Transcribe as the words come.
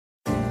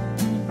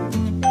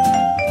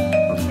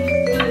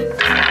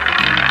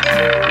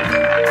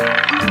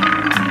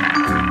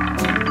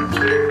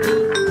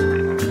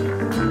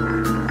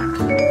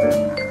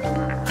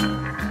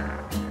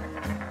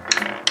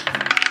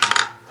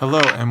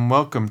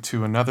welcome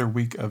to another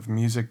week of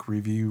Music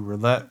Review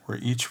Roulette, where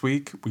each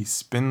week we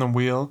spin the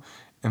wheel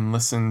and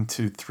listen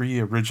to 3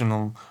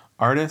 original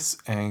artists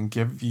and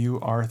give you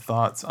our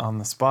thoughts on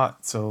the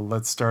spot. So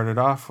let's start it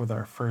off with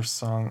our first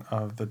song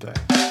of the day.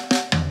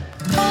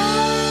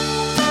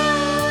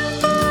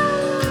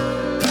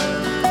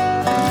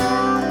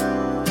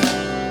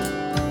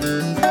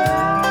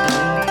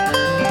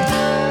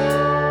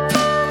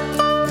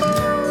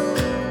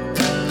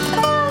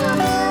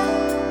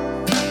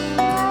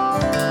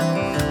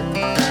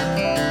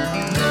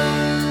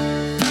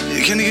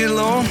 You're gonna get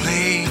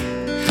lonely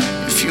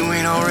if you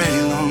ain't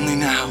already lonely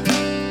now.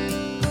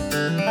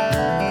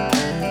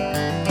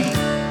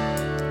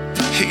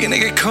 You're gonna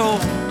get cold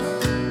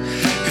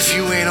if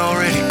you ain't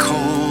already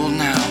cold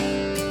now.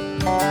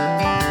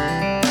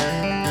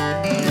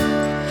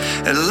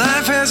 And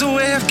life has a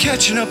way of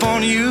catching up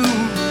on you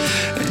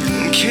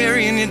and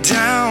carrying you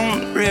down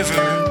the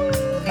river,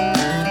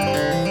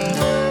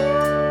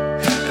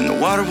 and the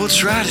water will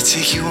try to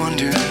take you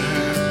under.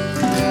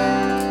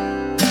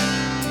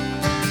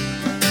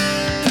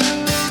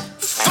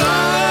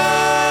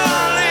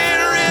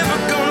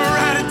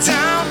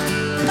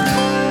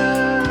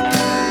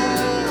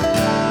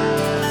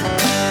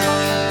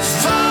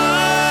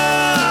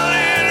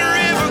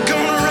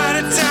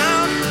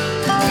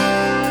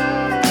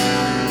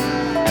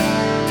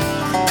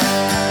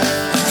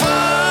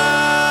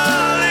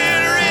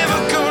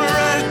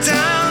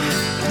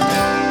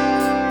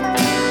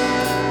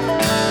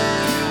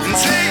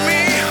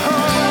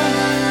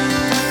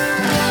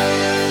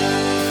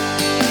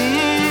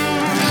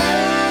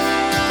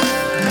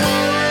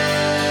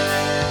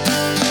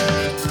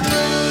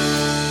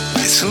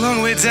 It's a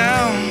long way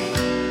down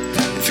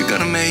if you're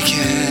gonna make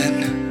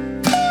it.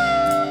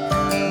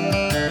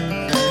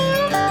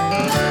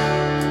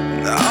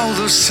 All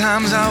those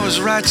times I was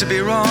right to be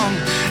wrong,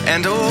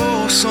 and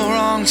oh, so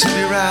wrong to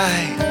be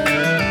right.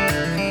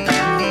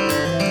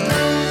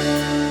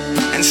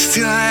 And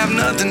still I have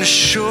nothing to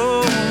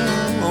show.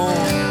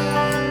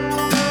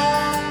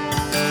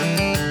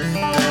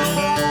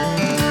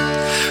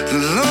 The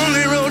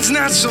lonely road's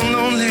not so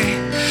lonely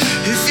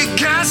if you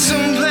got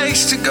some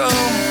place to go.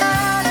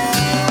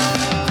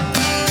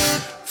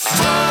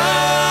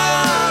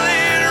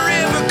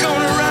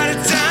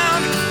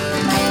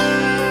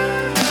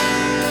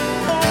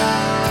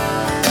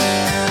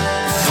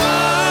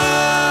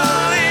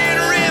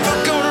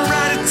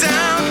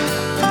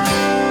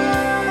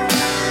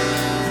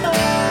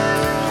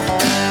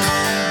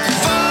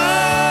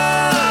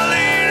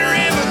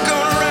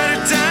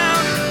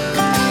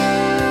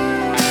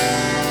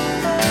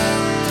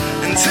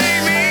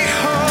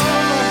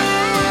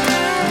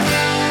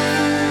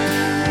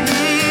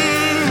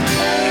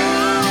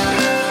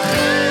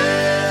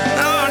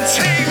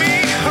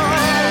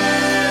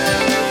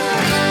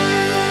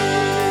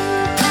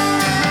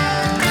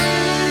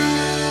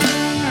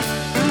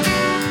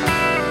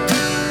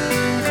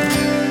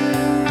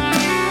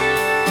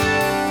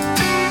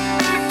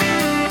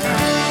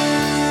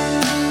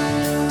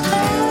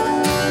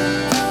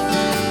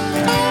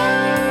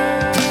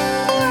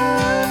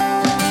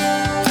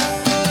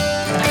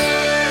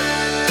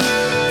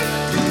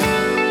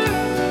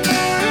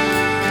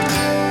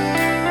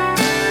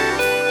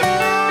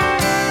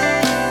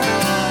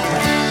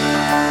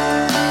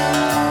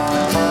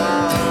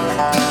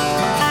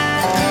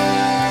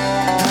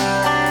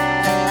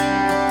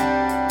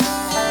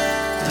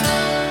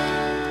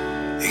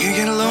 You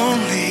get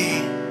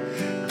lonely,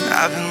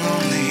 I've been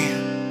lonely.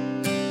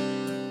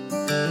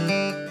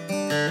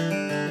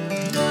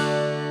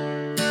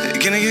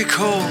 You're gonna get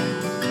cold,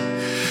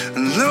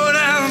 and Lord,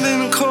 I've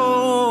been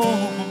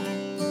cold.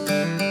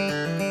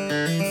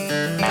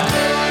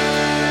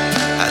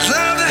 I'd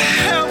love to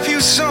help you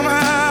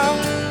somehow,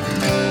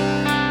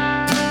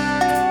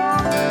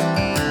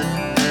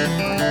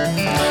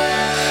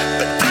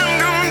 but I'm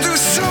gonna do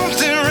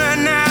something right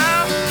now.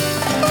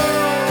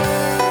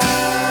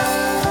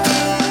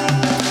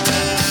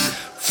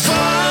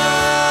 Fall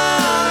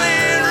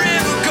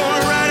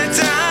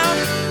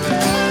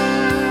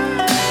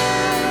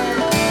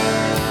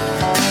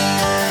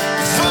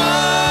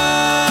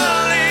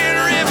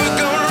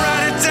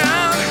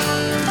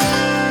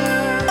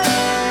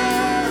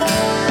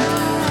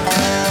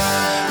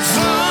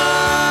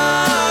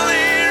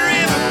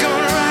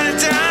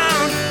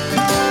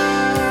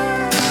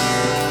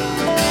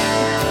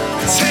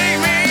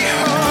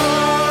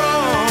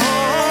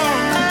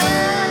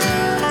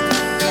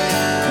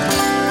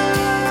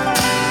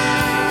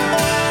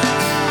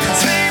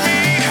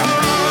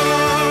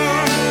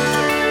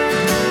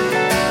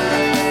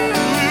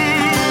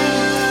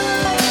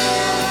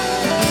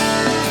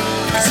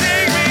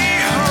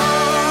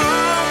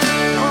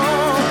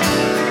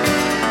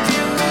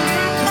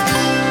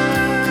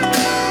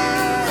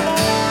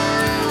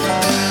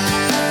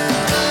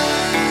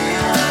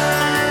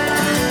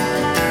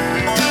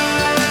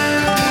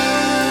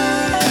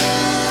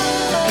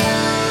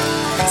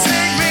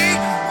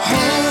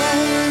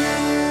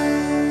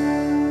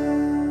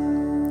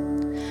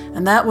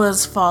that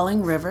was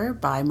Falling River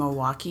by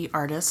Milwaukee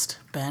artist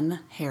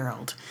Ben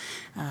Harold.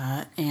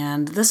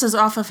 And this is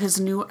off of his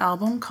new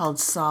album called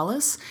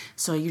Solace,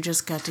 so you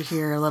just got to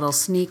hear a little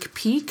sneak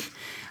peek.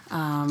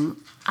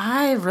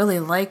 I really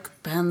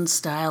like Ben's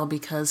style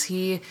because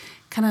he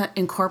kind of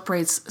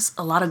incorporates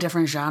a lot of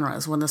different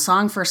genres. When the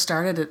song first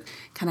started, it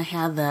kind of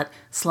had that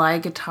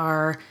slide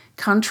guitar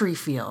country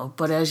feel,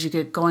 but as you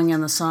get going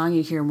in the song,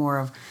 you hear more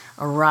of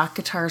a rock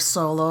guitar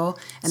solo.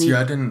 And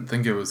I didn't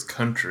think it was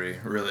country,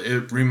 really.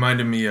 It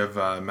reminded me of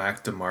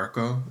Mac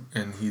DeMarco,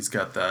 and he's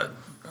got that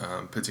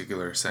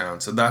particular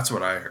sound, so that's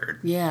what I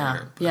heard.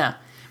 Yeah.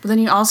 But then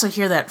you also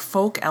hear that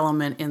folk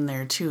element in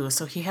there, too,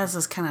 so he has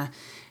this kind of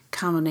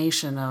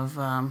combination of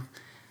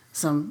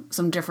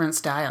some different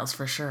styles,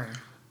 for sure.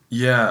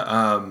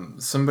 Yeah,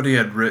 somebody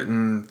had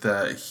written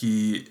that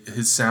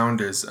his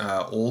sound is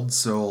old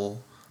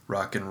soul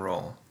rock and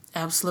roll.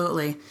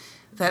 Absolutely.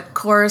 That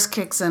chorus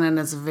kicks in and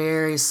it's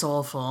very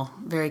soulful,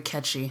 very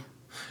catchy.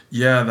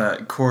 Yeah,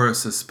 that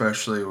chorus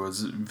especially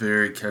was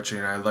very catchy,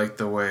 and I like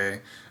the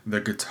way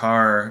the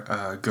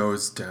guitar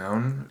goes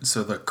down,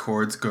 so the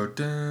chords go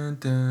dun,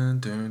 dun,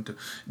 dun, dun,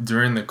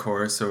 during the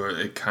chorus, so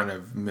it kind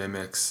of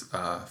mimics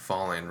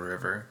Falling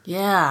River.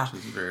 Yeah.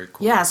 Which is very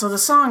cool. Yeah, so the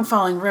song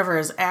Falling River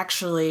is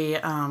actually,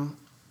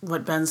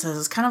 what Ben says,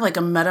 is kind of like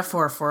a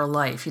metaphor for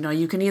life. You know,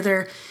 you can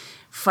either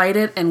fight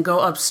it and go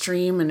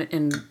upstream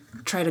and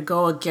try to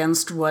go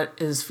against what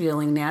is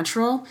feeling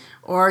natural,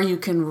 or you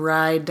can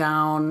ride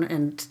down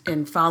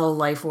and follow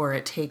life where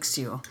it takes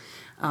you.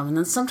 And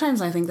then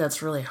sometimes I think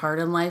that's really hard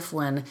in life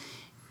when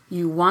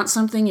you want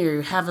something, or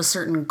you have a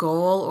certain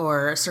goal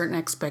or a certain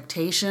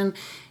expectation,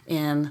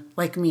 and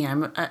like me,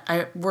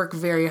 I work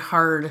very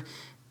hard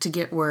to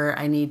get where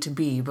I need to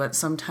be, but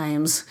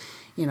sometimes,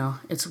 you know,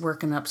 it's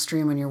working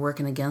upstream and you're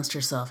working against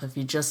yourself. If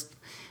you just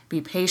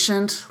be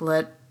patient,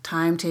 let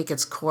time take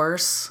its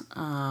course,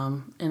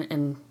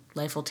 and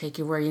life will take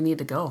you where you need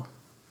to go.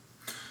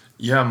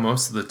 Yeah,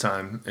 most of the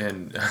time,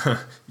 and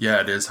yeah,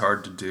 it is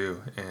hard to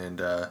do.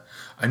 And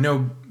I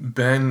know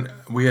Ben,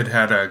 we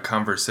had a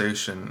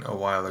conversation a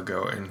while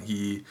ago, and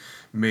he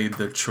made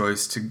the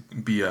choice to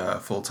be a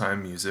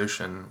full-time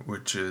musician,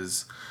 which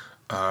is,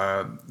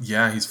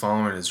 he's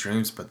following his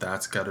dreams, but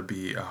that's got to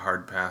be a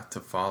hard path to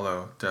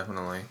follow,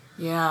 definitely.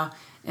 Yeah.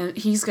 And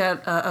he's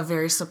got a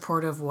very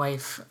supportive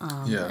wife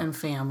and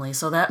family,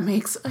 so that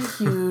makes a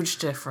huge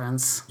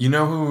difference. You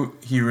know who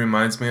he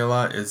reminds me a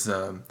lot is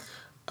an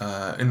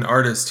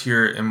artist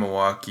here in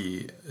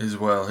Milwaukee as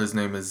well. His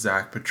name is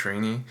Zach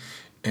Petrini,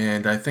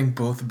 and I think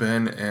both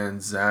Ben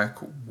and Zach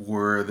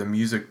were the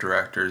music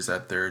directors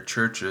at their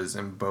churches,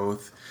 and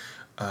both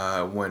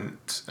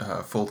went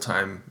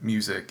full-time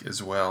music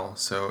as well.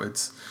 So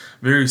it's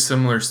a very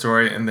similar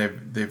story, and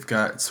they've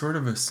got sort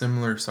of a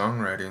similar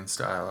songwriting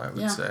style, I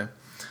would say.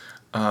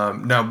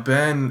 Now,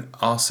 Ben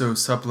also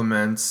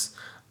supplements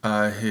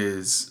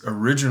his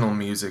original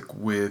music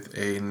with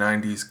a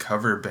 90s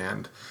cover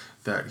band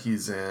that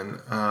he's in.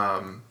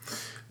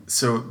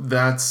 So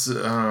that's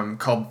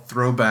called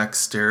Throwback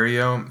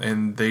Stereo,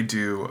 and they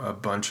do a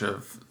bunch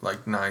of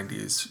like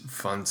 90s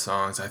fun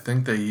songs. I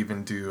think they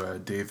even do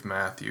Dave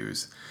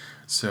Matthews.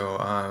 So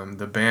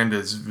the band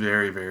is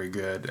very, very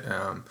good.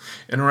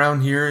 And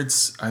around here,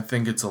 I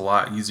think it's a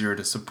lot easier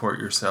to support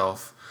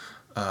yourself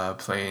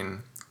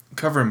playing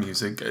cover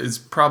music. Is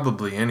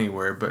probably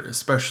anywhere, but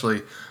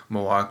especially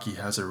Milwaukee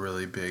has a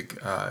really big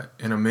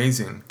and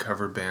amazing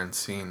cover band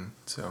scene.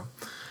 So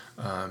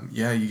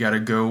you got to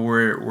go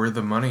where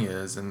the money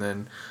is, and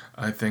then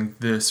I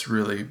think this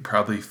really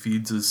probably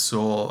feeds his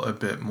soul a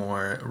bit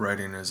more,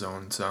 writing his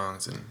own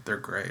songs, and they're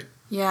great.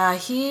 Yeah,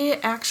 he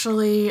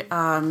actually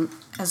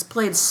has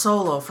played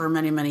solo for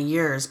many, many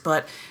years,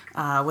 but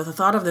with the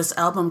thought of this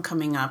album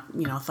coming up,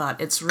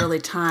 thought it's really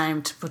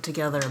time to put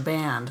together a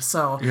band.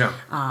 So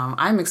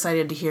I'm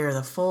excited to hear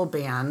the full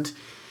band.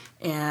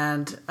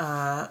 And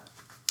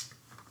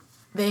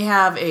they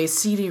have a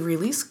CD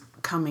release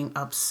coming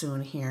up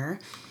soon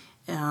here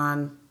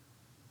on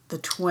the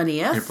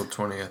 20th. April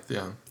 20th,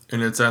 yeah.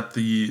 And it's at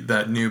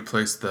that new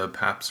place, the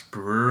Pabst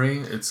Brewery.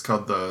 It's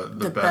called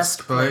the Best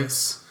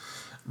Place.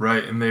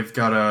 Right, and they've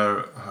got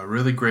a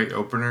really great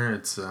opener.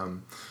 It's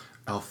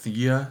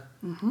Althea,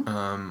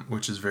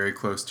 which is very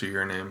close to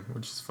your name,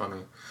 which is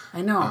funny.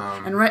 I know.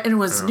 It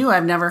was new.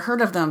 I've never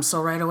heard of them.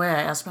 So right away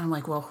I asked him, I'm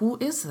like, well, who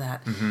is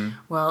that? Mm-hmm.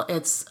 Well,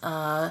 it's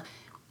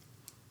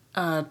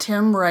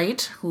Tim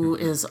Wright, who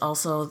is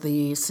also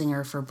the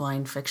singer for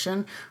Blind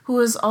Fiction,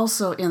 who is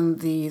also in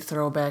the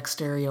Throwback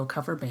Stereo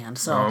cover band.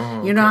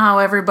 So you know how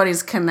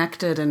everybody's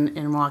connected in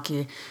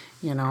Milwaukee.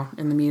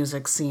 In the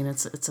music scene,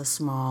 it's a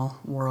small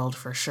world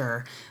for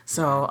sure.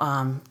 So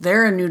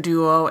they're a new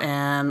duo,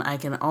 and I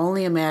can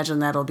only imagine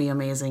that'll be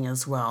amazing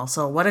as well.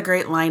 So what a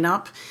great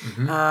lineup.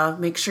 Mm-hmm.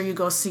 Make sure you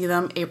go see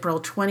them April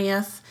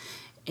 20th,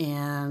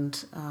 and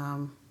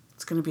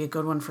it's going to be a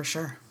good one for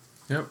sure.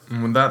 Yep,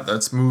 and with that,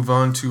 let's move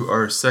on to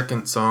our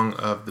second song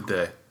of the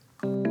day.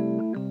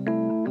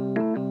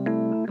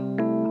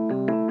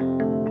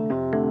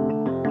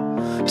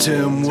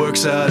 Tim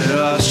works out at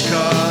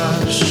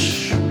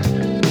Oshkosh.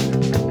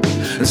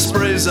 and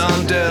sprays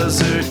on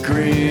desert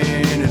green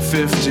at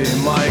 50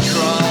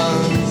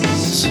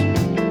 microns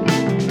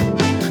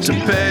to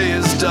pay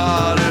his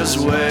daughter's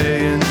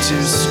way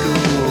into school.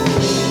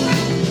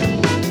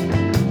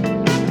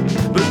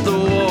 But the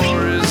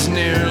war is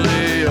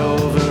nearly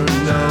over,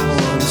 no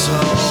one's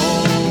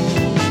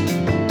home,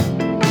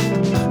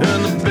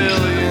 and the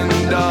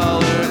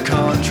billion-dollar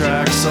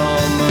contract's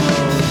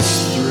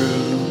almost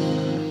through.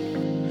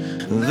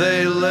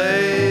 They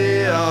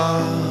lay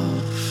off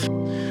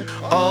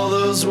all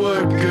those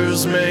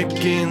workers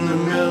making the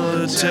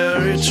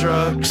military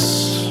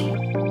trucks,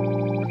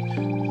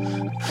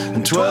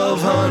 and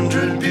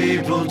 1,200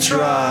 people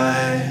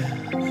try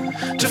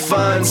to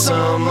find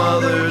some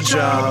other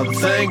job.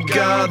 Thank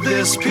God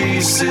this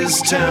peace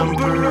is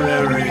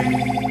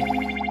temporary.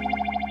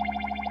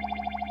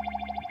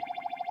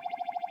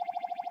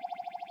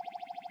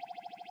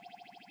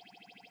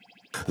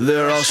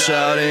 They're all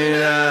shouting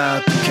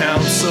at the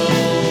council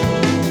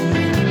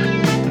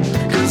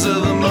 'cause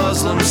of the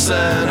Muslim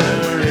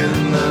center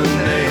in the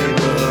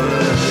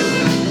neighborhood.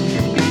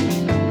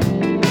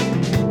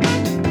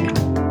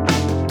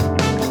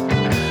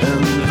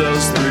 And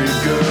those three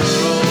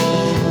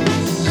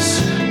girls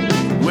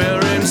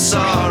wearing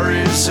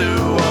saris who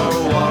are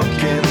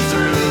walking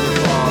through the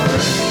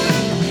park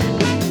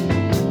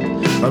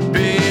are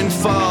being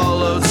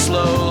followed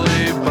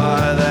slowly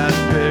by that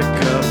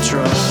pickup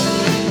truck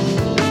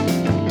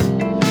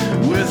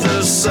with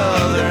a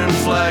Southern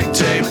flag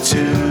taped to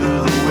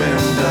the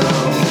window.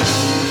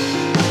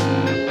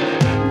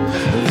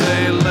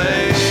 They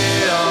lay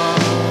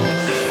off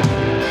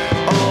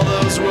all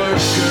those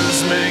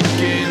workers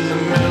making the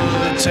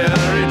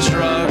military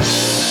trucks,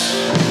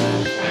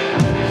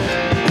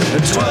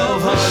 and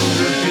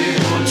 1,200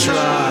 people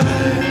try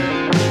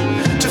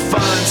to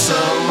find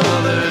some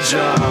other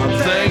job.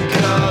 Thank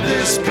God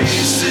this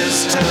peace is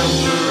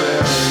temporary.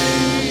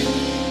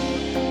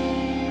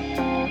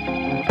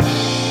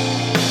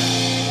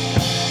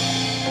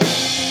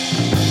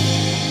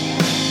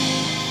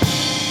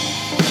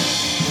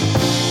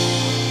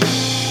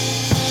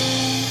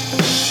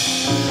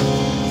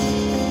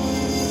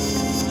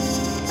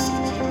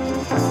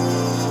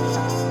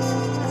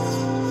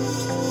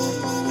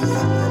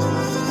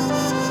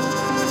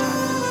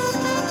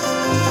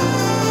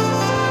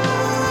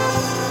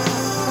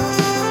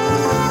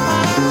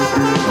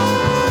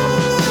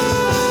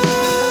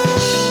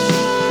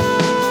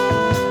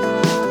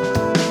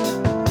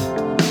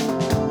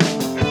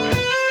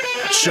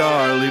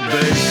 Charlie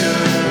Baker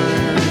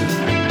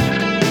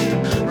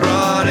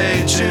brought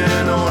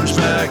Agent Orange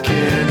back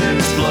in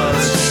his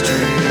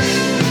bloodstream,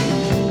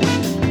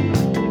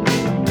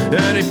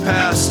 and he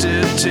passed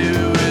it to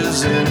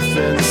his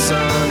infant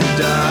son who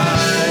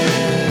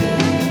died,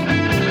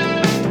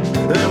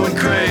 then went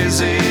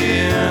crazy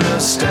in a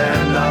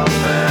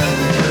standoff at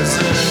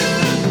prison.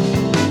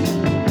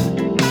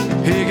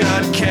 He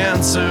got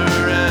cancer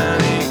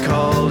and he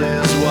called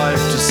his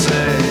wife to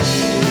say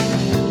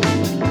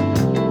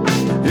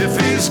if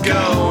he's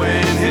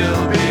going,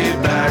 he'll be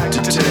back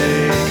to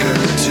take her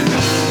too.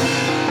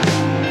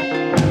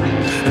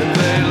 And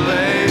they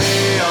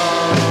lay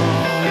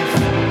off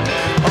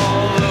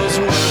all those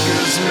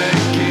workers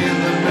making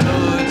the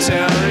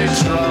military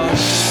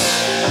trucks,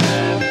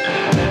 and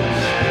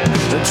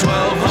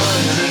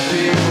 1,200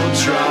 people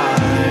try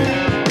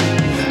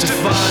to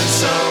find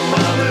some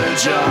other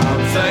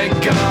job. Thank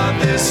God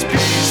this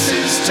peace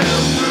is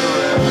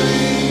temporary.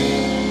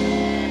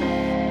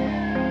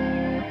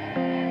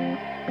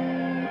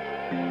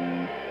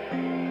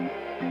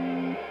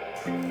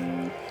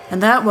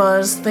 And that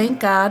was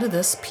Thank God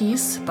This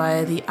Peace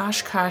by the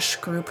Oshkosh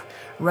group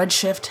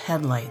Redshift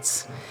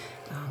Headlights.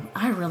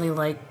 I really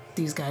like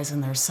these guys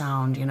and their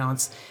sound. You know,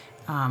 it's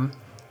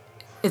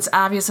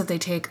obvious that they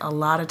take a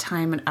lot of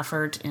time and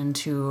effort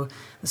into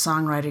the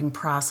songwriting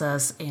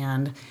process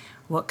and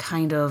what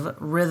kind of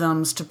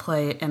rhythms to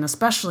play, and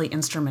especially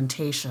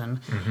instrumentation.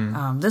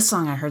 Mm-hmm. This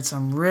song, I heard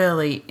some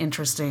really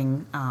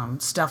interesting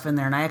stuff in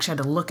there, and I actually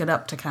had to look it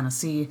up to kind of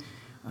see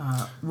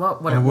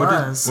what it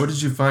was. What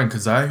did you find?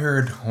 Because I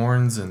heard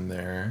horns in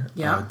there.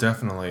 Yeah.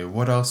 Definitely.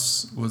 What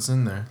else was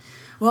in there?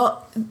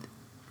 Well,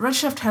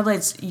 Redshift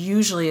Headlights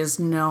usually is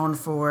known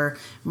for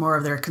more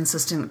of their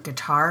consistent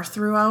guitar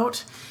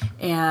throughout,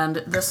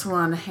 and this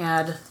one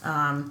had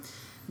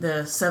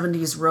the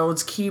 70s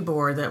Rhodes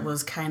keyboard that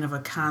was kind of a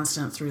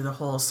constant through the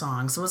whole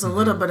song. So it was a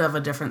little bit of a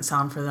different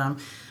sound for them.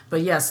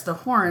 But yes, the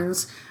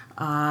horns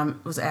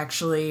was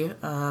actually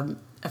a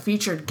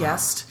featured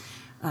guest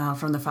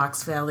from the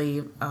Fox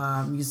Valley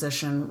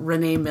musician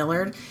Renee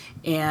Millard,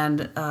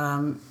 and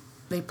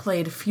they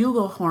played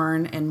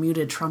flugelhorn and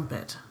muted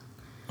trumpet.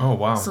 Oh,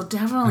 wow. So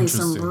definitely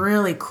some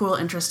really cool,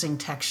 interesting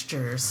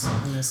textures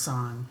in this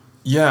song.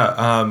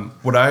 Yeah,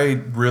 what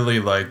I really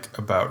like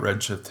about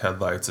Redshift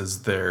Headlights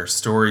is their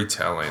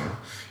storytelling,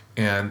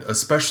 and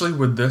especially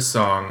with this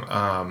song,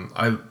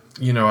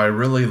 I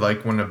really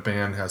like when a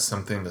band has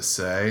something to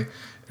say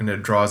and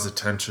it draws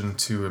attention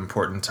to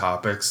important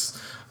topics.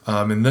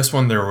 In this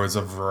one, there was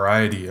a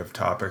variety of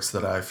topics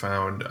that I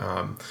found.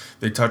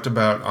 They talked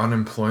about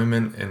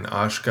unemployment in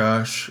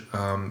Oshkosh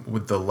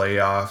with the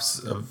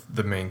layoffs of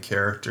the main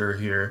character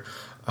here.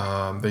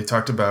 They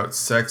talked about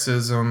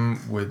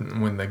sexism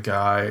when the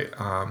guy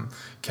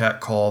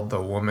catcalled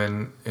the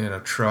woman in a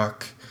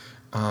truck.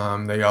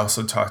 They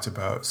also talked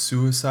about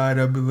suicide,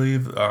 I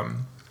believe.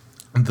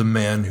 The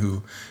man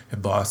who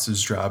had lost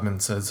his job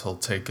and says he'll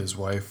take his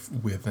wife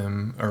with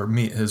him or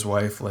meet his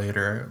wife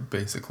later,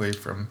 basically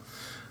from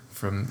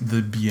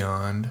the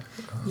beyond.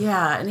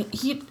 Yeah, and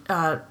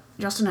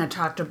Justin had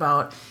talked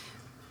about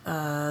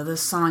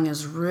this song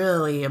is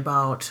really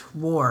about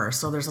war.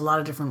 So there's a lot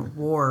of different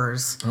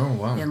wars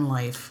in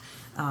life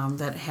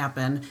that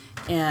happen.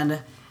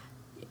 And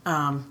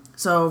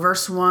so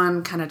verse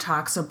 1 kind of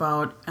talks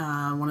about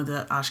one of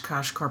the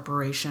Oshkosh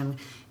Corporation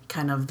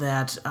kind of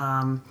that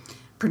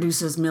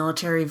produces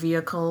military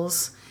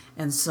vehicles.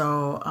 And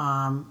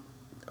so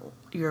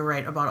you're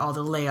right about all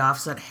the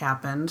layoffs that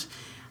happened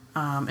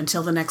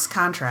until the next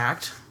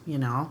contract,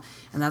 and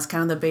that's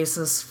kind of the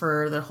basis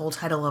for the whole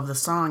title of the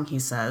song, he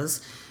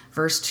says.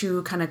 Verse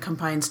 2 kind of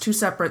combines two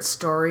separate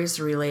stories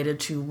related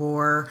to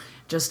war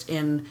just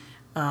in,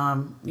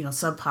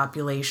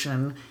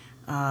 subpopulation.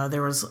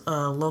 There was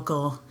a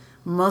local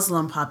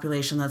Muslim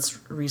population that's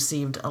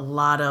received a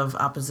lot of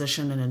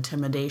opposition and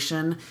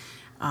intimidation.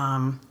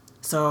 More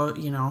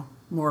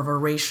of a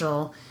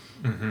racial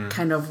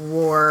kind of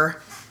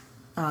war.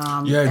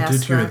 I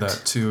did hear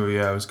that too.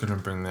 Yeah, I was going to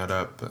bring that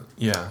up, but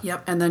yeah.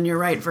 Yep, and then you're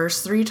right.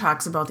 Verse 3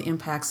 talks about the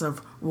impacts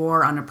of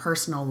war on a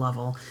personal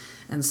level.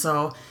 And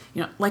so,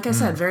 like I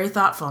said, very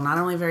thoughtful. Not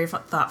only very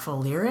thoughtful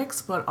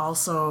lyrics, but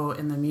also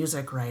in the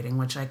music writing,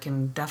 which I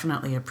can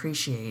definitely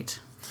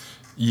appreciate.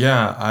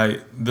 Yeah,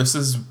 this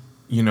is,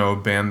 a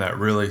band that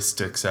really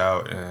sticks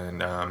out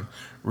and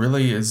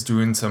really is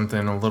doing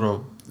something a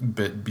little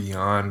bit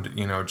beyond,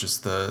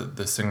 just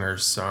the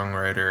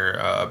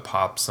singer-songwriter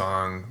pop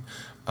song.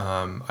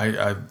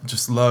 I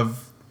just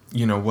love,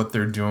 what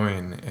they're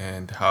doing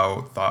and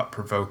how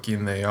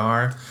thought-provoking they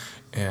are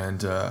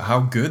and how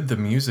good the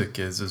music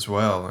is as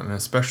well. And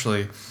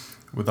especially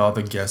with all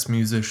the guest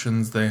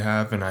musicians they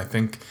have. And I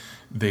think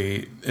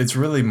it's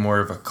really more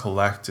of a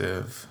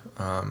collective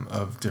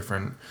of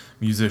different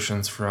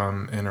musicians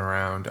from and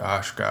around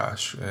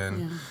Oshkosh.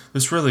 And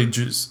this really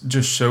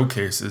just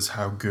showcases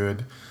how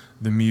good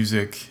the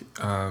music,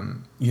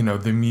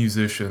 the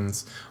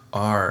musicians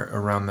are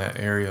around that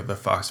area, the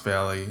Fox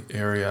Valley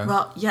area.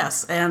 Well,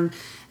 yes, and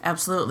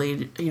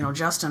absolutely.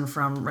 Justin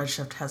from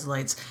Redshift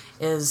Headlights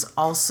is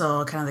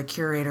also kind of the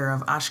curator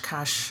of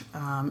Oshkosh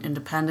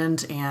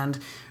Independent and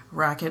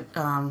Rocket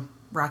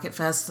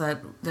Fest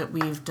that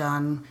we've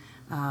done.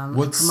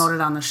 Promoted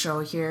on the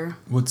show here.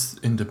 What's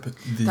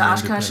the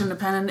Oshkosh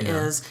Independent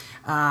is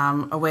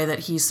a way that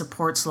he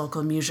supports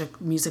local music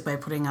by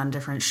putting on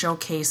different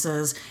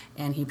showcases,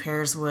 and he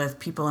pairs with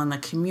people in the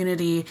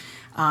community.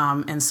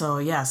 And so,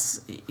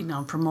 yes,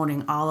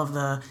 promoting all of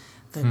the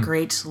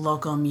great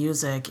local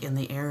music in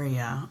the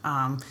area.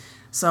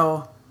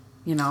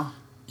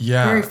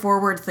 Very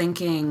forward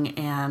thinking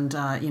and,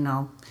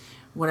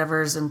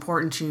 whatever is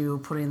important to you,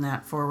 putting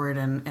that forward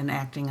and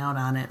acting out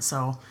on it.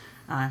 So,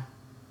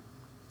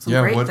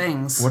 great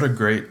things. What a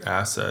great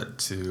asset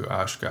to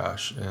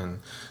Oshkosh, and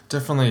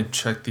definitely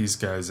check these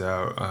guys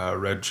out.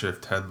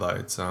 Redshift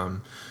Headlights.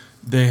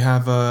 They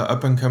have a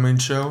up and coming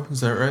show.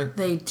 Is that right?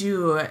 They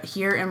do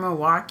here in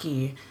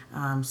Milwaukee.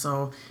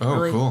 Cool.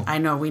 I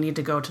know we need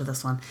to go to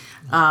this one.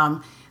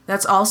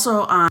 That's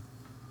also on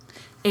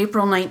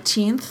April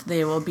 19th.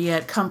 They will be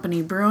at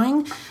Company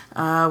Brewing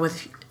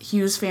with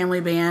Hughes Family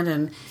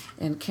Band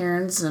and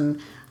Cairns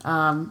and.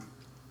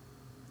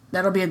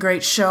 That'll be a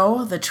great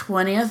show. The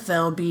 20th,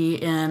 they'll be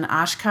in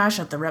Oshkosh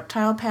at the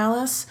Reptile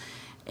Palace.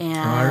 And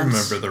I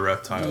remember the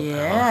Reptile Palace.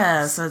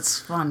 Yes, it's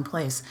a fun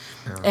place.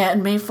 Yeah.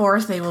 And May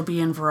 4th, they will be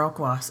in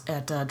Viroqua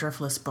at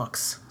Driftless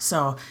Books.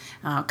 So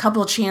a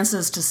couple of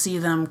chances to see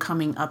them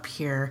coming up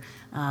here.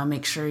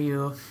 Make sure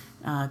you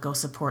go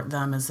support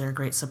them as they're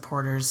great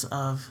supporters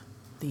of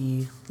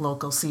the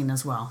local scene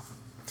as well.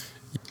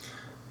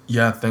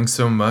 Yeah, thanks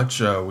so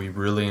much. We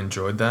really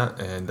enjoyed that.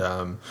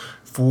 And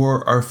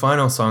for our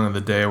final song of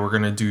the day, we're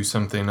going to do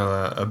something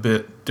a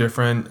bit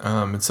different.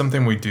 It's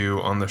something we do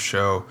on the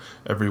show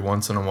every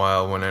once in a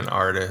while when an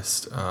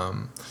artist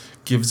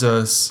gives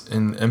us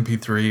an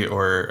MP3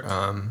 or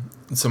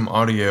some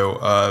audio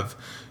of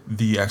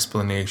the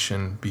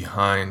explanation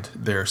behind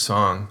their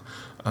song.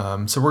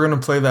 So we're going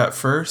to play that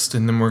first,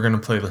 and then we're going to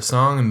play the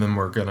song, and then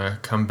we're going to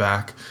come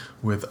back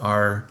with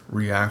our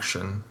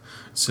reaction.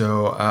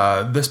 So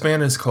this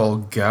band is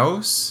called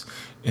Gauss,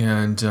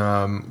 and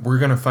we're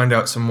going to find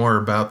out some more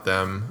about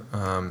them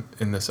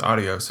in this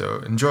audio, so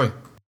enjoy.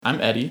 I'm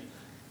Eddie,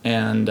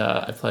 and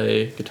I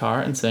play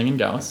guitar and sing in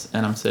Gauss,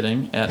 and I'm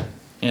sitting at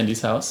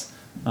Andy's house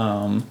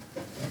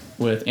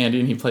with Andy,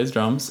 and he plays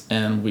drums,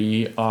 and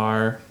we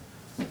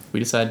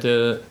decided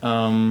to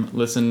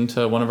listen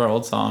to one of our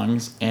old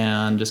songs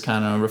and just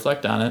kind of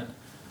reflect on it,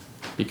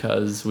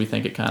 because we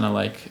think it kind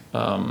of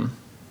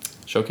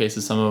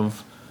showcases some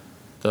of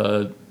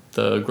the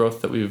the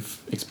growth that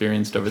we've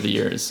experienced over the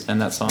years.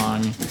 And that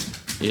song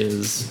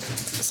is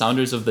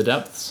Sounders of the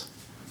Depths.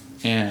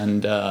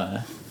 And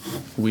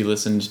we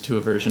listened to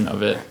a version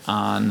of it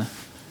on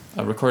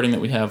a recording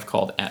that we have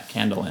called At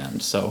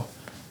Candleland. So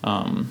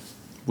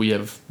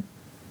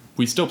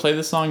we still play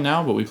this song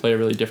now, but we play a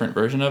really different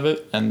version of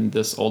it. And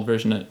this old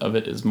version of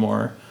it is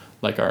more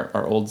like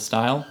our old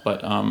style.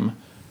 But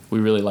we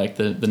really like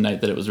the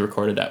night that it was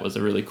recorded at was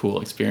a really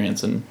cool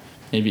experience. And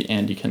maybe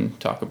Andy can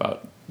talk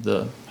about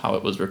how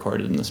it was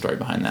recorded and the story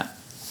behind that.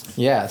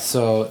 Yeah,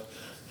 so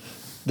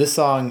this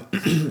song,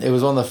 it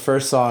was one of the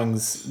first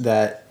songs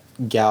that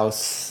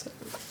Gauss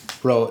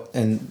wrote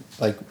when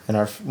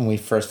we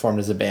first formed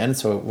as a band.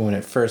 So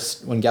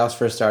when Gauss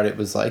first started, it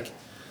was like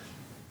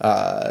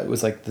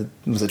was it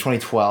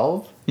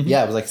 2012? Mm-hmm.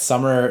 Yeah, it was like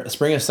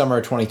spring of summer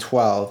of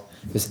 2012.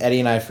 It was Eddie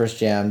and I first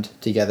jammed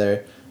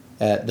together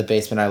at the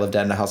basement I lived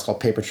at in a house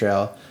called Paper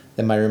Trail.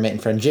 Then my roommate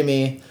and friend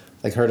Jimmy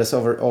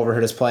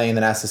overheard us playing and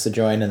then asked us to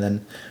join, and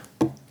then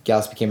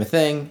Gauss became a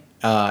thing.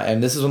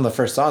 And this is one of the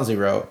first songs we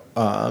wrote,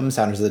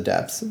 Sounders of the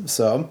Depths.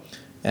 So,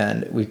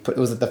 and it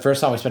was the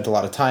first song we spent a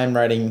lot of time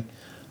writing.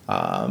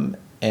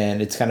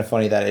 And it's kind of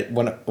funny that it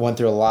went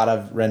through a lot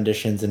of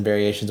renditions and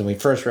variations when we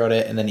first wrote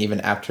it, and then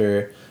even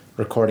after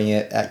recording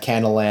it at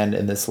Candleland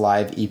in this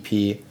live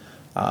EP,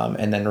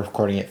 and then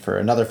recording it for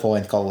another full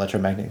length called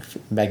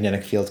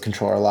Electromagnetic Fields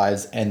Control Our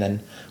Lives, and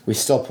then we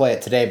still play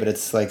it today, but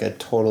it's like a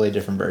totally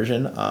different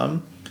version.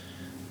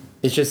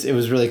 It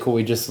was really cool.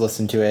 We just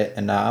listened to it,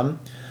 and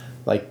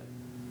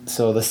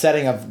so the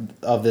setting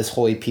of this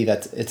whole EP,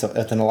 it's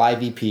an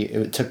live EP.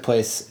 It took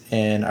place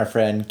in our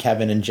friend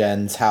Kevin and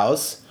Jen's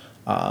house.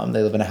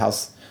 They live in a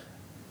house,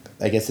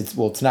 I guess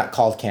it's not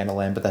called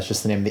Candleland, but that's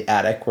just the name of the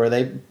attic where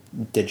they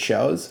did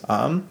shows.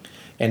 And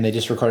they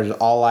just recorded it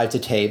all live to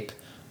tape.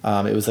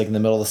 It was like in the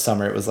middle of the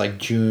summer. It was like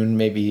June,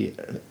 maybe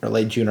or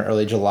late June or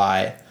early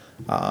July.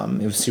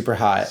 It was super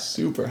hot.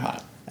 Super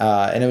hot.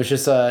 And it was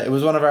just it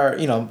was one of our,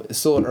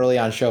 still an early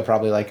on show,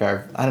 probably like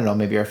our, I don't know,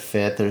 maybe our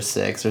 5th or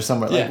 6th or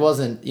somewhere. Like, it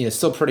wasn't,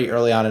 still pretty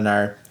early on in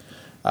our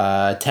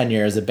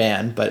tenure as a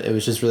band, but it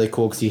was just really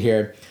cool because you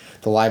hear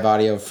the live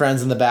audio of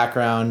friends in the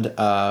background.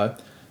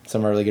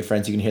 Some of our really good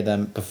friends, you can hear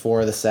them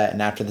before the set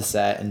and after the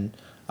set, and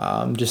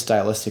just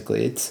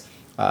stylistically, it's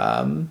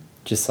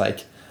just like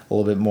a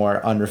little bit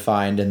more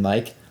unrefined and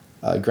like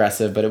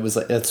aggressive, but it was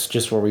like that's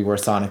just where we were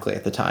sonically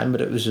at the time.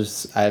 But it was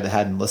just I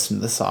hadn't listened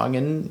to the song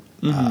in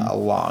a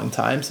long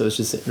time, so it's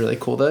just really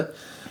cool to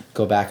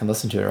go back and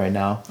listen to it right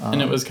now.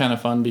 And it was kind of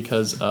fun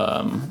because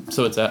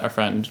so it's at our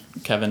friend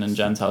Kevin and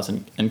Jen's house,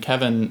 and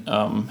Kevin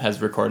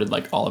has recorded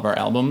like all of our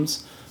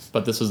albums,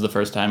 but this was the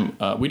first time.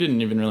 We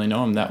didn't even really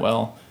know him that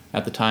well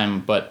at the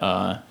time,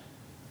 but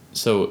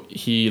so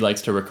he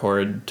likes to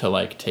record to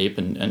like tape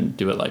and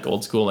do it like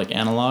old school, like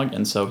analog.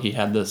 And so he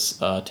had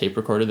this tape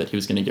recorder that he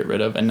was going to get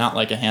rid of, and not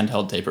like a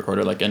handheld tape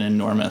recorder, like an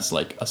enormous,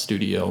 like a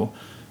studio,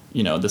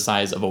 the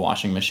size of a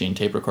washing machine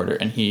tape recorder.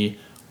 And he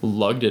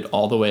lugged it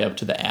all the way up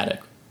to the attic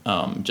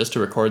just to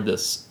record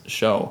this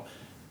show.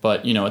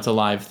 But, it's a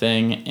live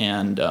thing,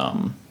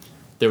 and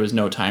there was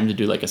no time to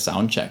do like a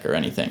sound check or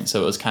anything.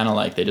 So it was kind of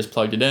like they just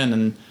plugged it in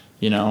and,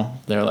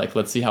 they're like,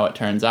 let's see how it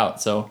turns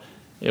out. So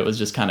it was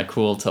just kind of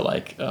cool to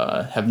like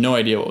have no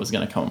idea what was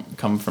going to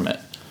come from it.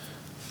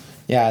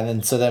 Yeah,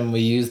 and then we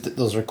used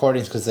those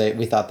recordings because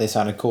we thought they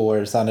sounded cool, or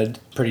it sounded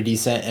pretty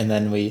decent, and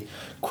then we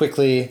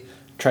quickly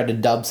tried to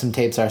dub some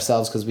tapes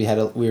ourselves because we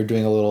were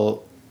doing a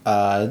little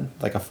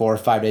like a 4 or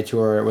 5 day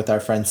tour with our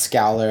friends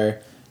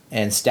Scowler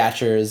and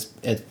Statures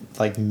at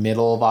like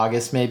middle of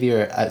August maybe,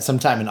 or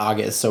sometime in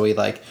August. So we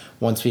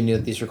once we knew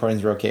that these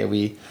recordings were okay,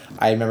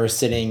 I remember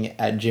sitting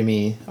at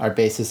Jimmy, our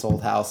bassist's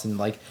old house, and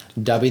like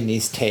dubbing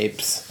these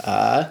tapes.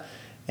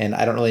 And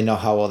I don't really know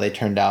how well they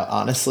turned out,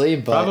 honestly,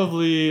 but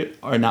probably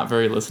are not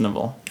very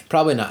listenable.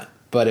 Probably not,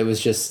 but it was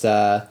just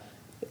I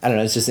don't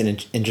know. It's just an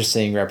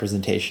interesting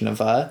representation of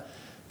a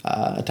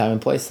time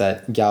and place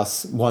that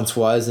Gauss once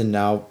was, and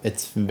now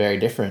it's very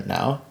different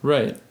now.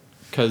 Right.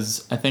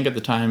 Because I think at the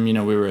time,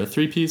 we were a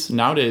 3-piece.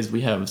 Nowadays, we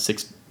have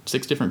six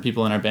different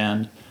people in our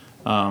band.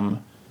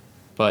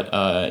 But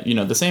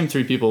the same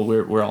 3 people,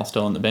 we're all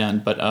still in the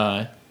band.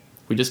 But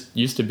we just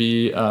used to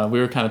be, we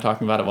were kind of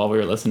talking about it while we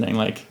were listening.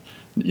 Like,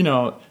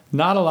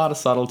 not a lot of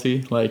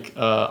subtlety, like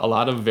a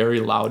lot of very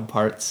loud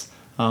parts.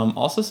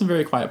 Also some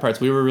very quiet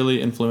parts. We were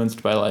really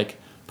influenced by like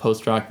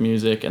post-rock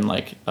music and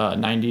like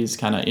 90s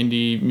kind of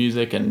indie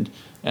music and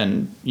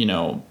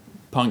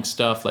punk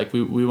stuff. Like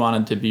we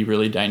wanted to be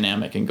really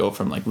dynamic and go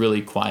from like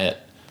really quiet,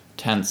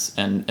 tense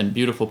and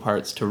beautiful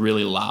parts to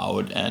really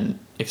loud and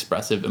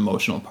expressive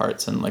emotional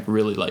parts, and like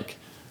really like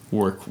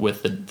work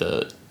with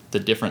the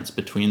difference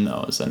between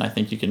those. And I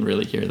think you can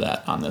really hear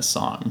that on this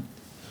song.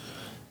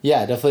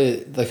 Yeah,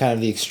 definitely the kind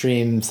of the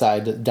extreme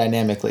side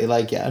dynamically.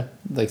 Like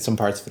some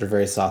parts of it are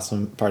very soft,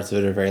 some parts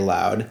of it are very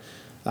loud.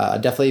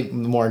 Definitely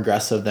more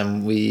aggressive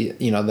than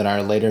than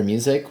our later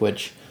music,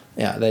 which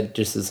that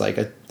just is like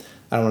I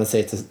don't want to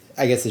say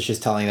I guess it's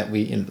just telling that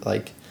we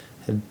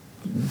have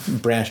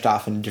branched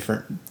off into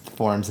different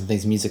forms and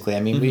things musically. I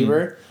mean,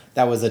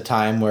 that was a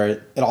time where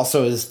it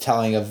also is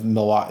telling of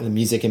Milwaukee, the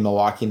music in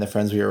Milwaukee and the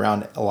friends we were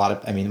around.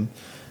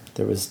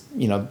 There was,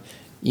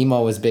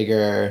 emo was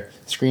bigger,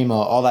 screamo,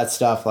 all that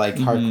stuff, like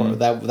hardcore.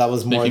 That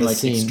was more Making the like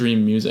scene.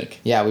 extreme music.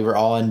 Yeah, we were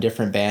all in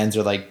different bands,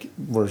 or like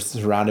were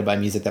surrounded by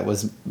music that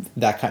was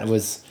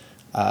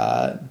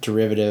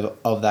derivative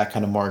of that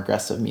kind of more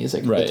aggressive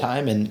music at Right. the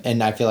time.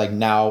 And I feel like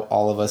now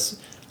all of us,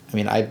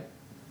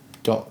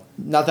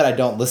 not that I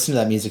don't listen to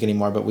that music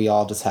anymore, but we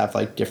all just have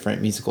like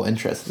different musical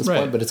interests at this Right.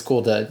 point. But it's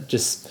cool to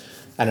just,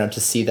 I don't know, to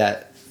see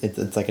that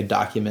it's like a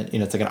document,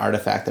 it's like an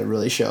artifact that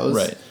really shows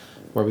Right.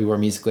 where we were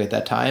musically at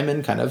that time,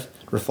 and kind of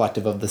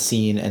reflective of the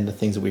scene and the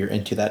things that we were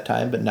into that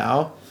time. But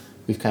now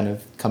we've kind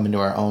of come into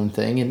our own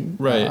thing, and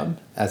Right.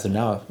 As of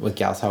now, with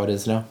Gals, how it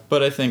is now.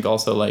 But I think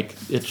also like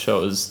it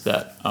shows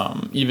that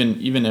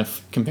even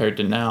if compared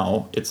to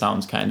now, it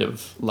sounds kind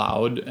of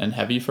loud and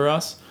heavy for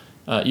us.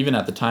 Even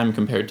at the time,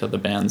 compared to the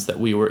bands that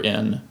we were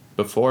in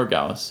before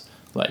Gauss,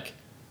 like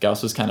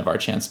Gauss was kind of our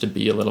chance to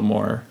be a little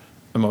more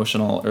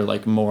emotional, or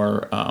like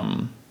more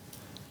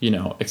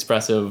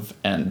expressive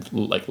and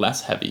like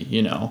less heavy.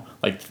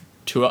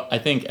 I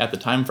think at the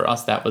time for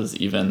us that was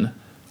even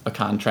a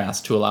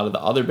contrast to a lot of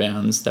the other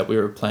bands that we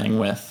were playing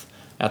with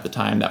at the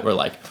time that were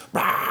like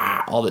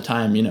rah! All the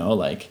time,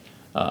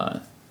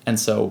 and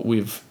so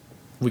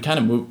we kind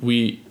of moved.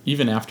 We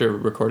even after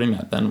recording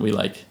that, then we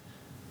like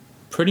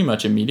pretty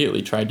much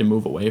immediately tried to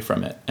move away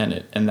from it,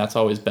 and that's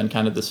always been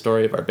kind of the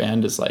story of our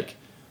band, is like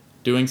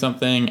doing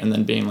something and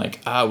then being like,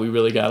 we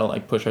really gotta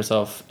like push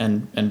ourselves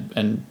and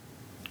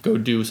go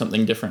do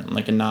something different,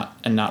 like and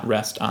not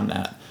rest on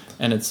that.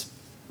 And it's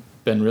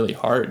been really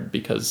hard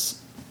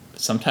because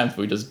sometimes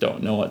we just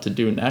don't know what to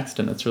do next,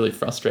 and it's really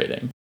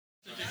frustrating.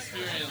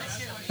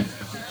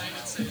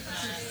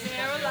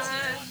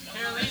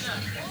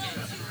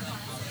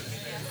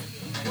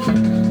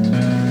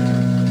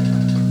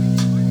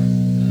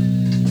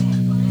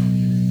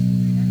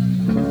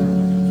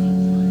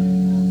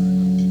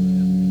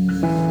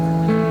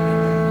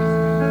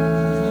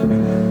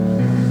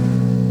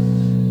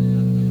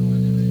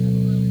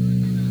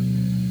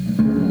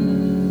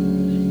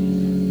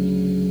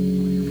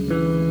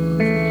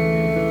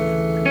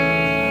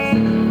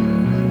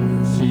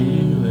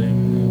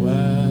 Feeling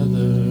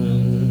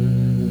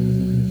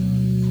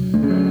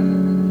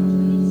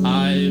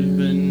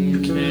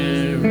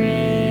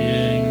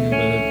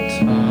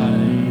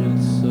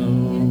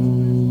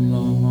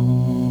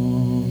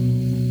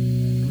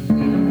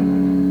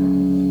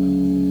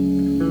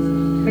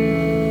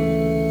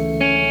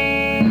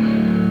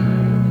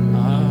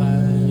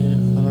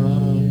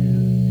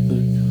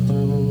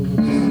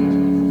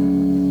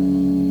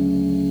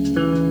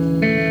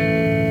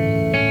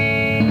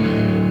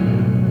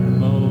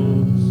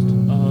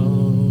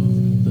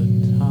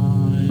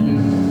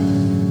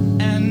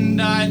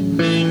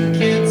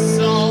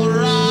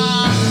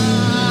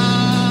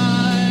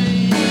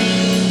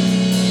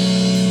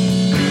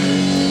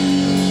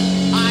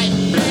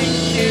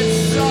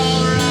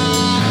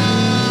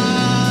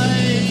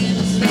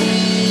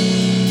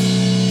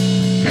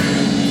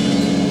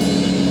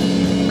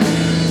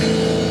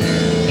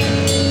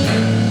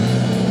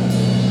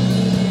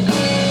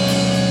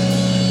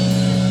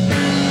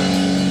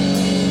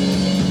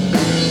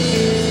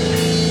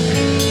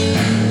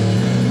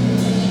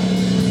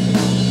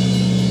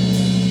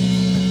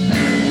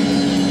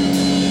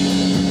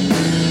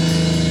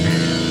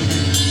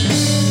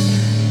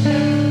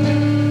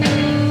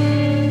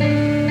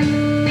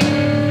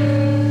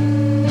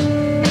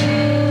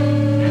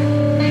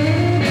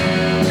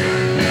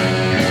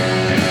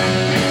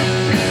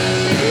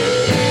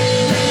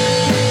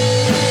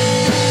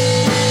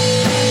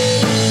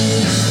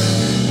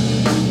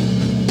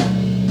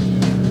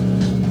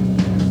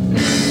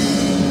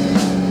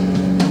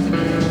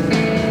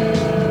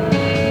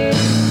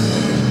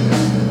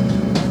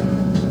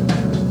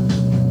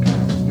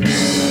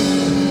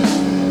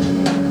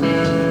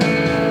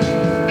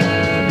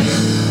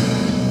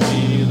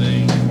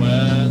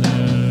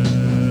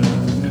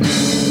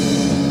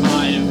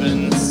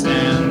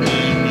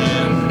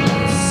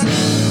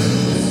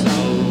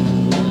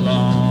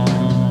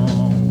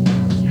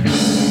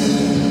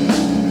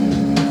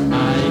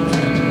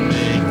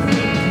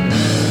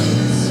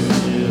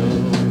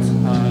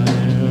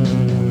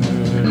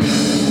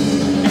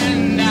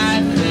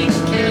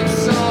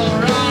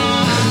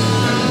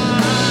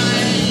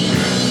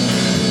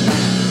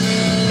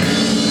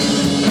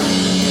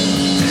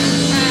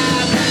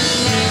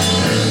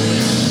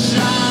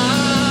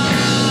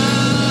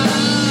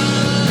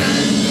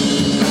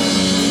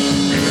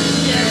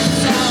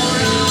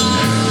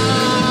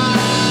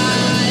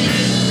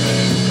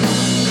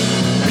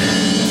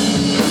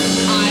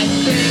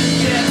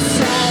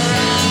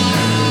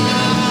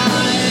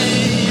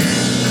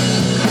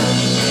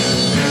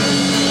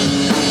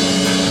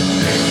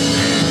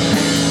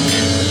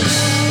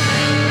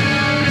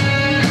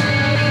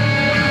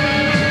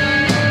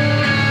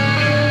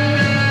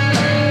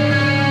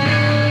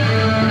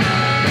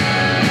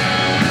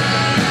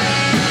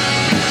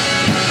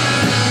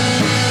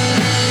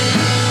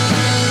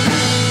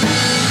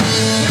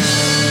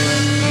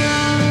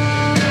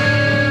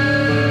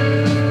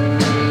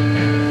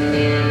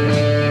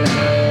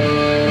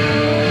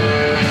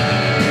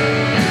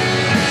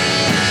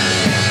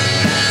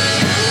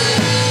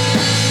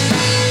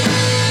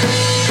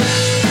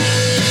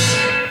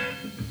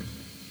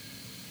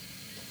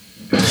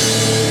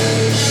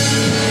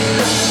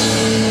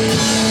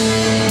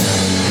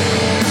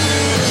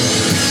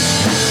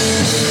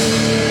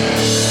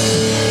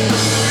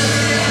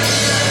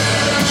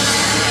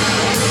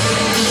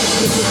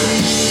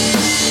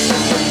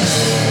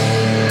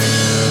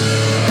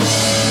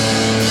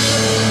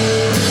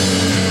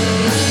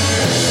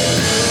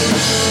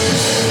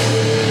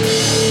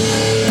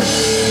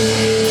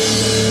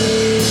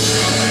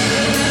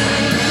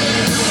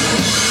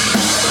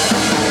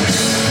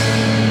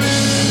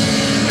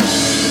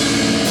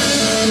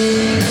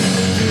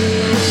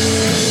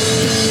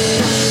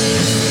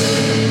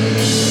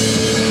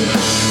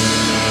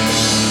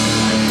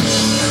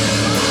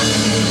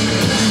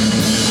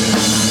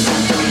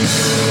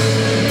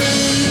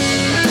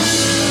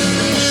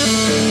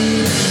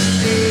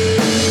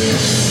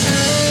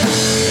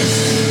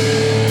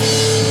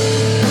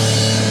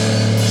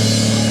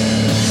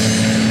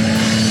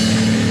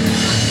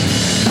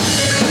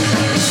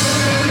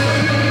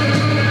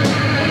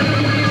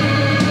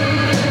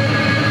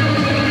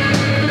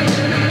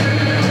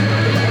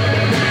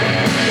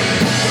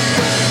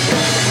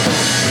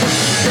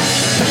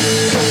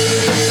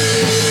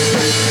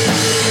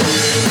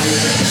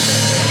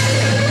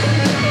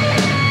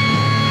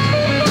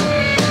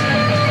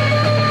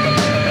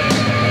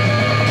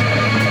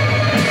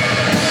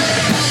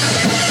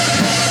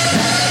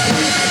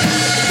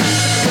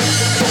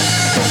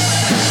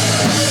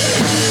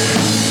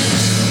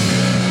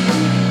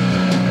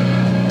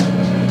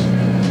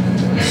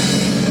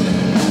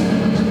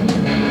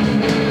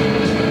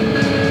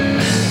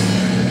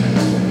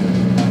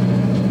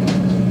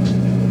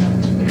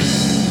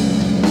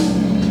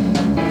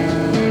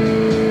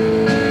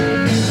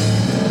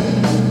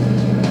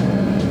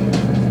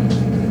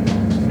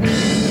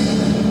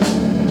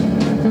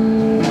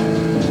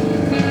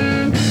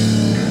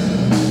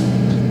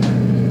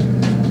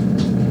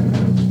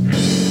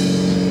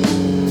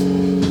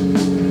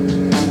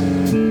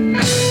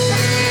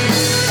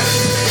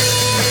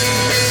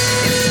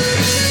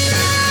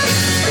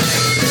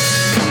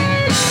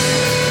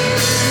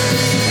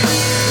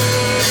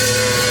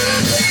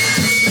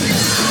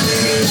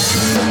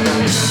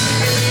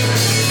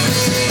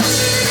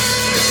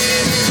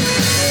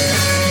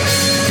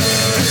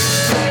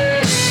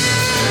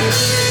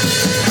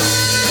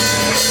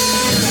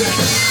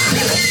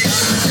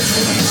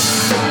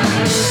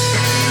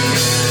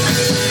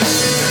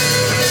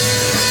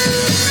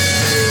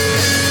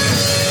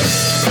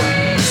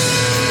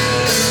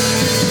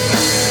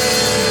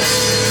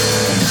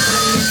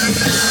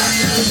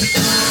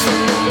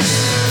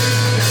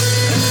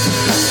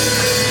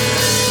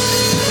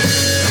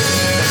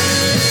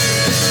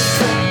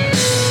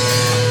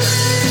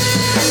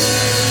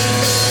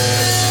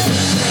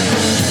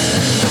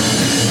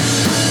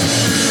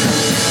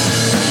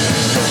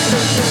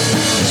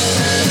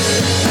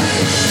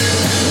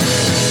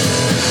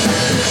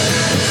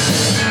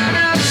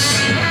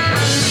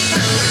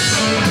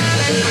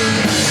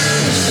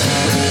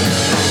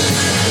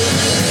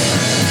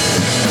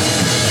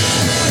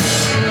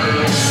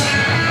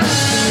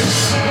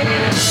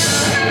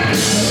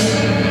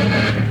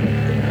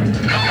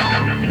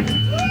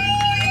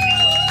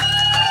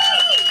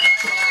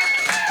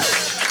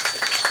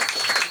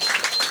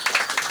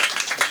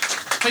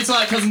Thanks a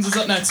lot. Cousins is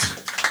up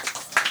next.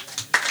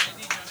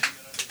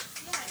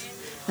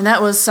 And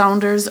that was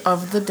Sounders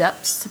of the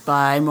Depths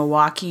by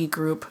Milwaukee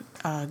group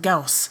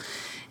Gauss.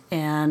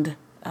 And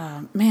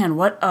man,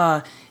 what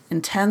a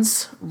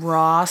intense,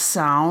 raw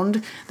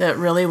sound that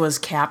really was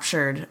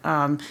captured.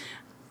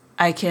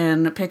 I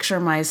can picture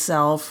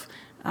myself,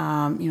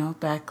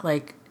 back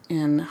like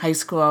in high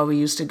school, we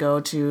used to go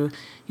to,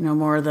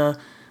 more of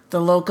the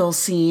local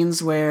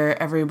scenes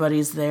where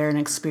everybody's there and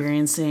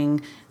experiencing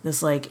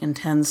this like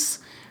intense,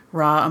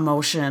 raw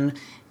emotion.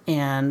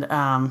 And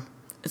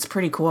it's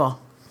pretty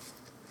cool.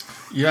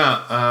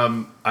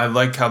 Yeah, I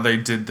like how they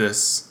did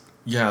this.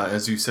 Yeah,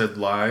 as you said,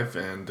 live,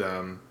 and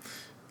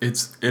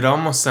it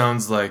almost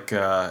sounds like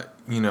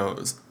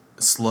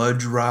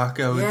sludge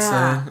rock. I would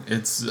say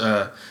it's.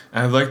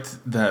 I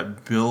liked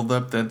that build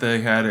up that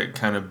they had. It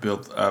kind of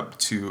built up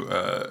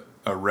to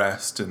a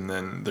rest, and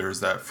then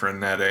there's that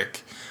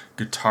frenetic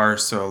guitar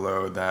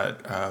solo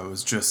that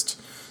was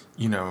just,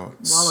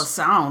 wall of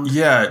sound.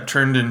 Yeah, it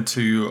turned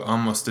into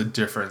almost a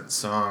different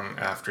song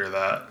after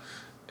that,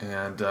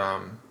 and.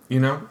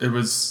 It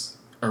was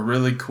a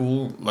really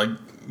cool, I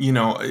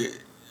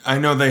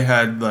know they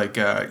had like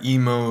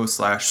emo /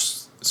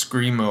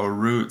 screamo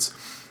roots,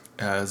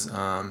 as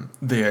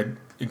they had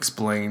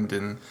explained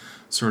in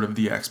sort of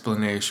the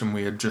explanation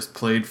we had just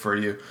played for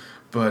you.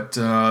 But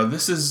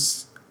this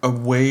is a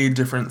way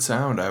different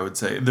sound, I would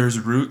say. There's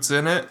roots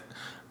in it,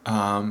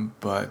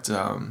 but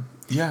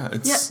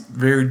it's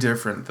very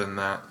different than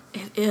that.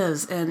 It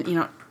is,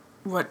 and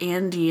what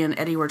Andy and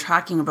Eddie were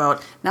talking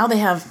about, now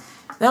that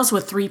was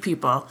with 3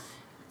 people.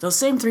 Those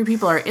same 3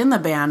 people are in the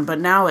band, but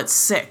now it's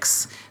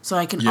 6. So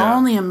I can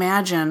only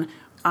imagine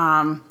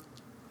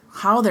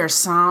how their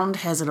sound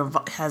has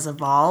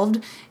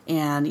evolved,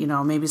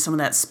 and maybe some of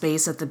that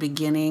space at the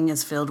beginning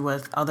is filled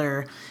with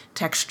other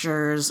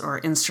textures or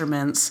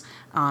instruments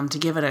to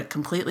give it a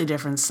completely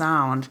different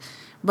sound.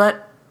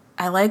 But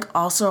I like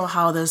also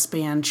how this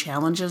band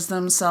challenges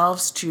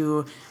themselves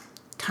to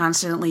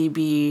constantly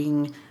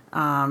being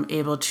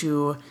able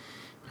to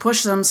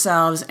push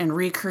themselves and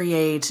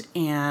recreate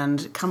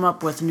and come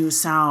up with new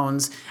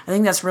sounds. I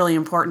think that's really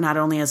important, not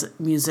only as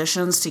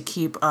musicians to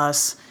keep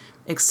us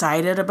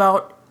excited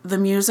about the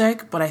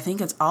music, but I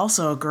think it's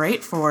also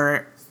great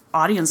for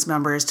audience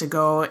members to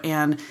go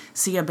and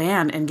see a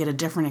band and get a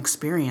different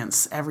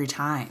experience every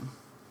time.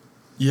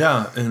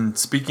 Yeah, and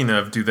speaking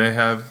of, do they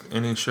have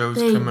any shows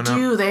coming up? They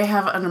do. They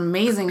have an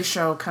amazing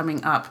show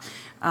coming up.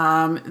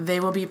 They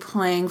will be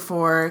playing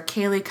for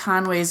Kaylee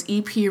Conway's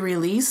EP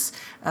release.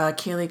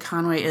 Kaylee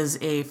Conway is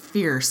a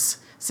fierce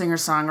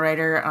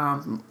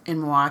singer-songwriter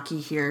in Milwaukee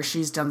here.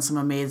 She's done some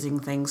amazing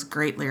things,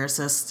 great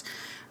lyricist.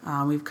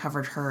 We've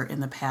covered her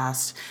in the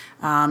past.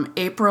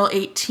 April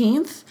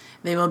 18th,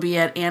 they will be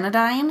at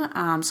Anodyne.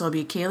 So it'll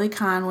be Kaylee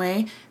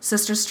Conway,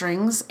 Sister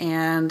Strings,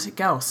 and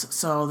Gauss.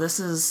 So this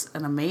is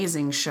an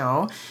amazing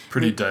show.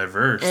 Pretty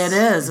diverse. It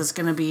is. It's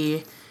going to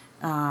be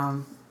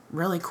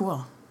really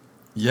cool.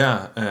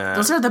 Yeah.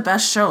 Those are the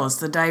best shows,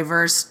 the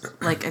diverse,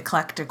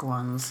 eclectic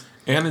ones.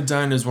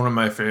 Anodyne is one of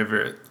my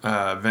favorite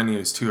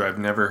venues, too. I've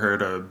never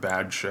heard a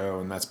bad show,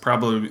 and that's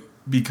probably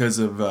because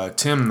of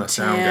Tim, the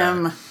sound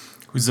guy,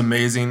 who's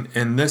amazing.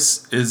 And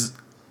this is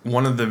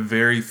one of the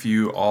very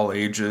few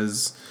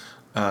all-ages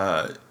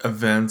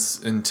events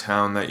in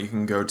town that you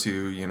can go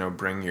to,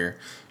 bring your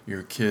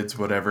kids,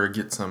 whatever,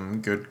 get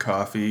some good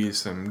coffee,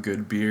 some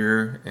good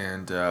beer,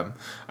 and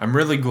I'm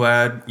really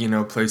glad,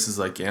 places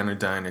like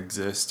Anodyne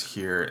exist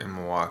here in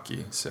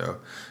Milwaukee, so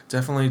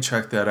definitely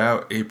check that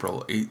out.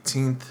 April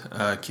 18th,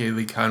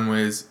 Kaylee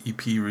Conway's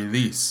EP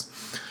release.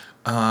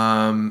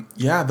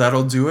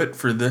 That'll do it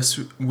for this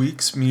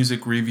week's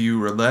Music Review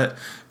Roulette.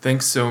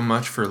 Thanks so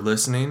much for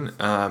listening.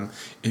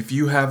 If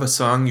you have a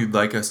song you'd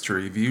like us to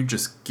review,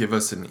 just give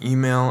us an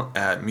email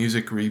at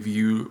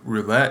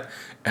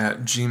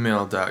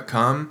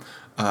musicreviewroulette@gmail.com.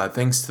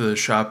 Thanks to the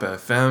Shop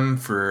FM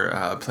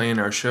for playing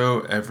our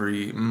show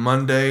every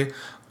Monday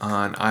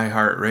on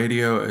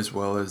iHeartRadio, as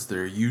well as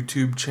their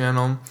YouTube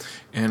channel.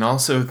 And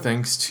also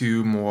thanks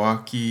to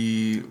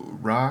Milwaukee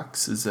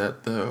Rocks. Is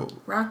that the...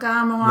 Rock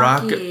On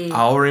Milwaukee.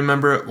 I'll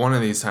remember it one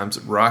of these times.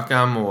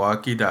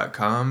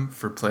 RockOnMilwaukee.com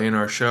for playing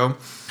our show.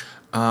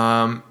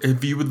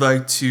 If you would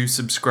like to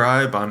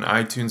subscribe on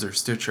iTunes or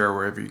Stitcher or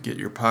wherever you get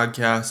your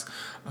podcasts,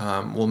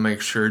 we'll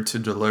make sure to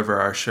deliver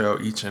our show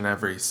each and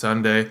every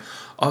Sunday.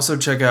 Also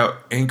check out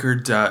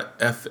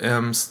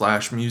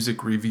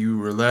anchor.fm/music review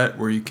roulette,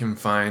 where you can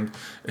find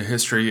a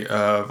history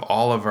of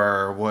all of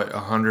our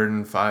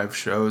 105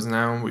 shows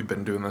now. We've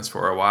been doing this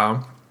for a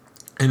while.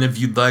 And if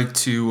you'd like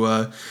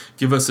to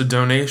give us a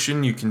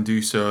donation, you can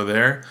do so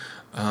there.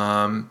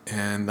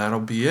 And that'll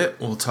be it.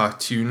 We'll talk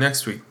to you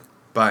next week.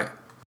 Bye.